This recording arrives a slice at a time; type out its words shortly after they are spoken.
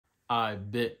I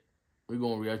bet we're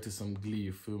gonna react to some Glee,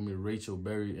 you feel me? Rachel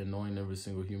Berry annoying every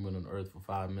single human on earth for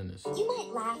 5 minutes. You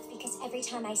might laugh because every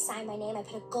time I sign my name, I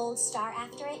put a gold star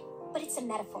after it, but it's a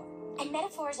metaphor. And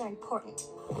metaphors are important.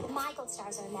 My gold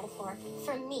stars are a metaphor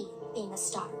for me being a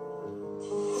star.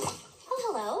 Oh,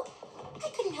 hello. I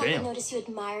couldn't help but notice you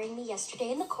admiring me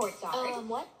yesterday in the courtyard.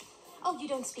 What? Oh, you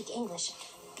don't speak English.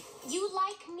 You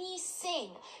like me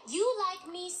sing. You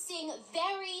like me sing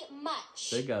very much.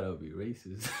 They gotta be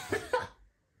racist.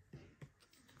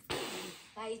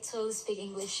 I totally speak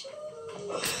English.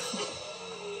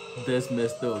 That's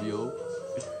messed up, yo.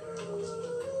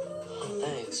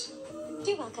 Thanks.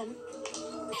 You're welcome.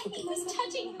 He was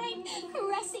touching mine,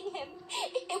 caressing him.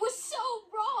 It was so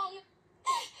wrong.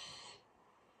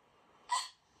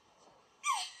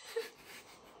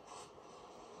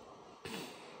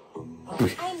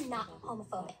 I'm not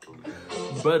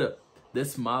homophobic. Brother, that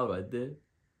smile right there,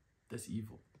 that's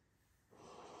evil.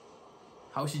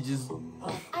 How she just...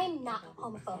 I'm not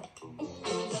homophobic.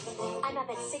 I'm up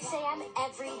at 6 a.m.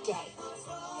 every day.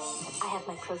 I have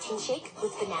my protein shake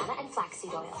with banana and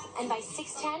flaxseed oil. And by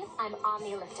 6:10, I'm on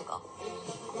the elliptical.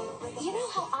 You know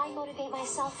how I motivate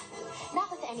myself? Not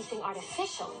with anything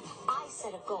artificial. I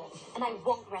set a goal, and I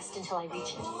won't rest until I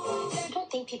reach it. You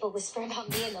don't think people whisper about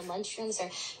me in the lunchrooms or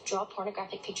draw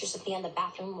pornographic pictures of me on the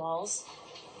bathroom walls?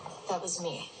 That was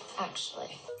me,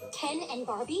 actually. Ken and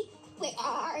Barbie? Wait,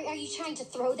 are you trying to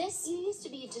throw this? You used to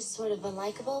be just sort of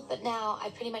unlikable, but now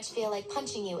I pretty much feel like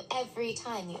punching you every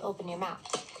time you open your mouth.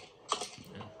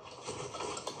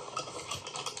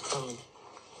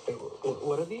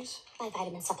 What are these? My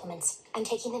vitamin supplements. I'm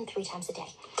taking them 3 times a day.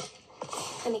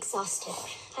 I'm exhausted.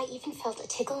 I even felt a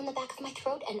tickle in the back of my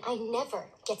throat, and I never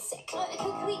get sick.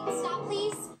 Can we stop,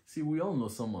 please? See, we all know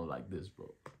someone like this,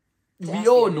 bro. We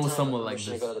all know someone like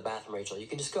this. Go to the bathroom, Rachel. You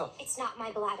can just go. It's not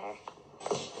my bladder.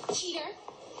 Cheater.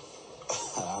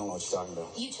 I don't know what you're talking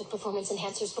about. You took performance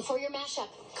enhancers before your mashup.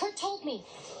 Kurt told me.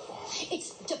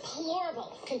 It's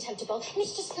deplorable, contemptible, and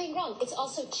it's just plain wrong. It's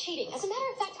also cheating. As a matter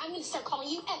of fact, I'm going to start calling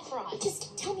you Efron.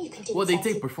 Just tell me you can do Well, they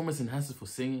take performance enhancers for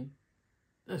singing?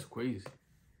 That's crazy.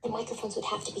 The microphones would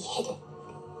have to be hidden.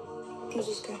 Who's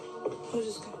this guy? Who's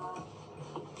this guy?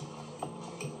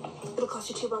 It'll cost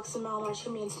you $2 a mile for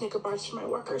me and Snicker bars for my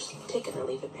workers. Take it or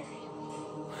leave it, Barry.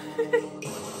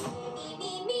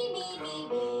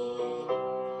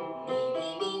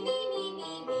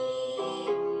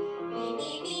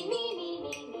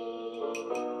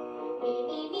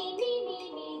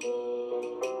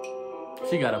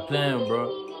 She got a plan, bro.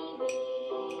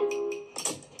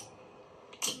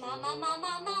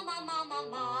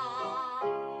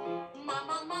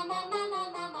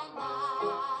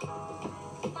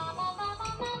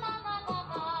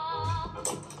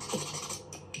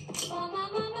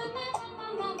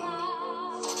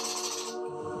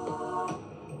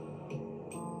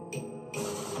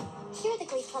 Here are the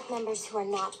Glee Club members who are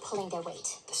not pulling their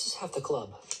weight. This is half the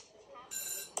club.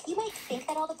 You might think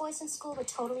that all the boys in school would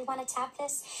totally want to tap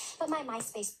this, but my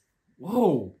MySpace...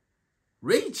 Whoa.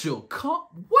 Rachel,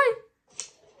 what?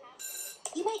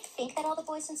 You might think that all the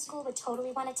boys in school would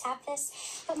totally want to tap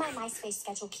this, but my MySpace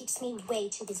schedule keeps me way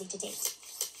too busy to date.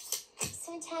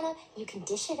 Santana, you can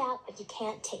dish it out, but you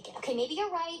can't take it. Okay, maybe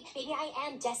you're right. Maybe I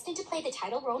am destined to play the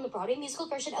title role in the Broadway musical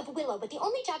version of Willow, but the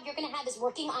only job you're going to have is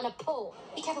working on a pole.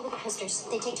 Be careful with the posters.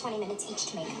 They take 20 minutes each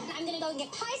to make. I'm going to go and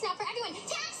get pies now for everyone.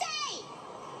 Taxi!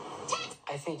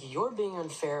 I think you're being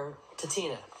unfair to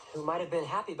Tina, who might have been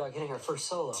happy about getting her first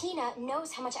solo. Tina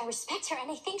knows how much I respect her,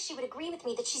 and I think she would agree with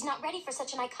me that she's not ready for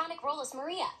such an iconic role as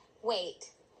Maria.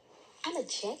 Wait, I'm a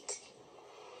chick?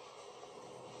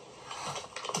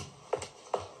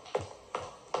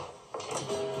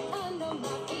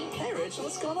 Hey, Rachel,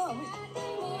 what's going on?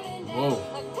 Whoa.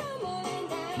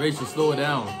 Rachel, slow it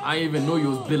down. I didn't even know you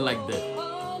was built like that.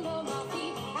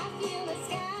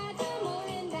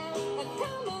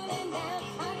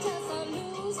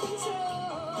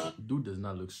 Dude does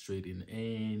not look straight in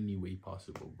any way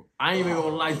possible, bro. I ain't even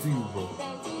gonna lie to you, bro.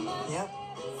 Yep.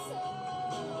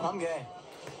 I'm gay.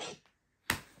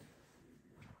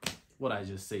 What I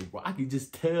just say, bro? I can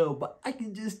just tell, but I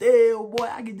can just tell, boy.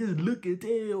 I can just look and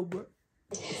tell, bro.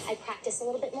 I practice a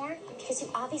little bit more because you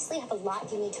obviously have a lot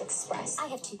you need to express. I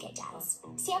have 2 gay dads.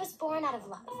 See, I was born out of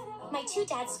love. My 2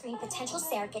 dads screened potential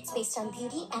surrogates based on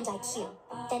beauty and IQ.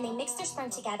 Then they mixed their sperm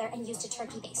together and used a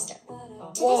turkey baster.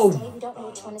 To this day, we don't know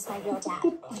which one is my real dad,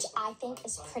 which I think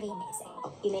is pretty amazing.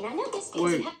 You may not know this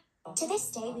because you have... To this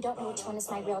day, we don't know which one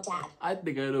is my real dad. I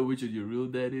think I know which of your real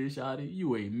dad is, Shawty.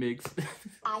 You ain't mixed.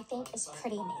 I think is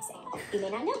pretty amazing. You may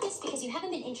not know this because you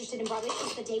haven't been interested in Broadway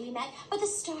since the day we met, but the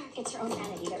star gets her own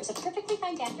vanity. There is a perfectly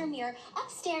fine bathroom mirror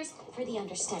upstairs for the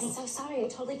understudy. I'm so sorry. I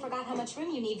totally forgot how much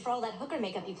room you need for all that hooker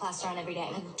makeup you plaster on every day.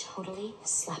 I will totally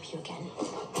slap you again.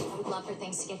 I would love for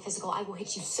things to get physical. I will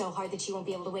hit you so hard that you won't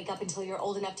be able to wake up until you're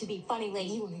old enough to be funny,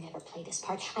 lady. You will never play this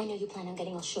part. I know you plan on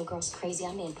getting all showgirls crazy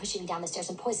on me and pushing me down the stairs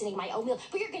and poisoning my oatmeal,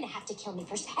 but you're gonna have to kill me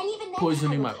first. And even then,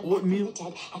 Poisoning I will my come back from oatmeal? the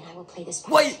dead, and I will play this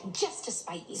part Wait! just to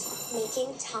spite you.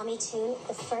 Making Tommy Toon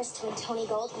the first to win Tony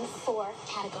Gold in 4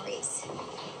 categories.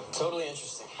 Totally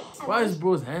interesting. Why is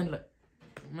bro's hand like,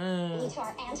 You man? to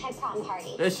our anti-prom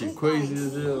party. That shit crazy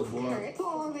as hell, boy.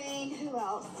 Boring. Who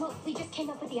else? Well, we just came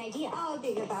up with the idea. I'll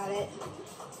think about it.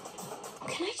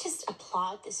 Can I just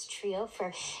applaud this trio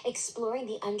for exploring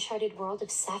the uncharted world of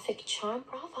sapphic charm?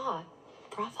 Brava.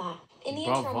 Brava. In the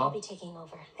interim, Brava. I'll be taking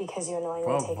over. Because you annoyingly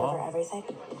Bravo. take over everything.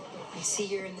 I see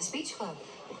you're in the speech club.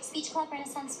 Speech Club,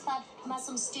 Renaissance Club,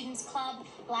 Muslim Students Club,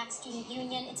 Black Student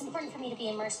Union. It's important for me to be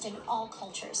immersed in all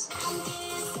cultures.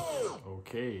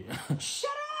 Okay.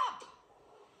 Shut up!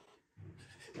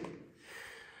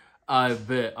 I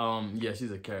bet, yeah,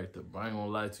 she's a character, but I ain't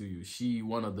gonna lie to you. She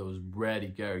one of those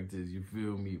bratty characters, you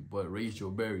feel me? But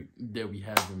Rachel Berry, there we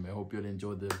have it, man. Hope you all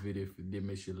enjoyed the video. If you did,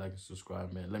 make sure you like and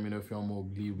subscribe, man. Let me know if you want more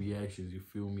Glee reactions, you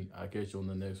feel me? I'll catch you on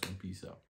the next one. Peace out.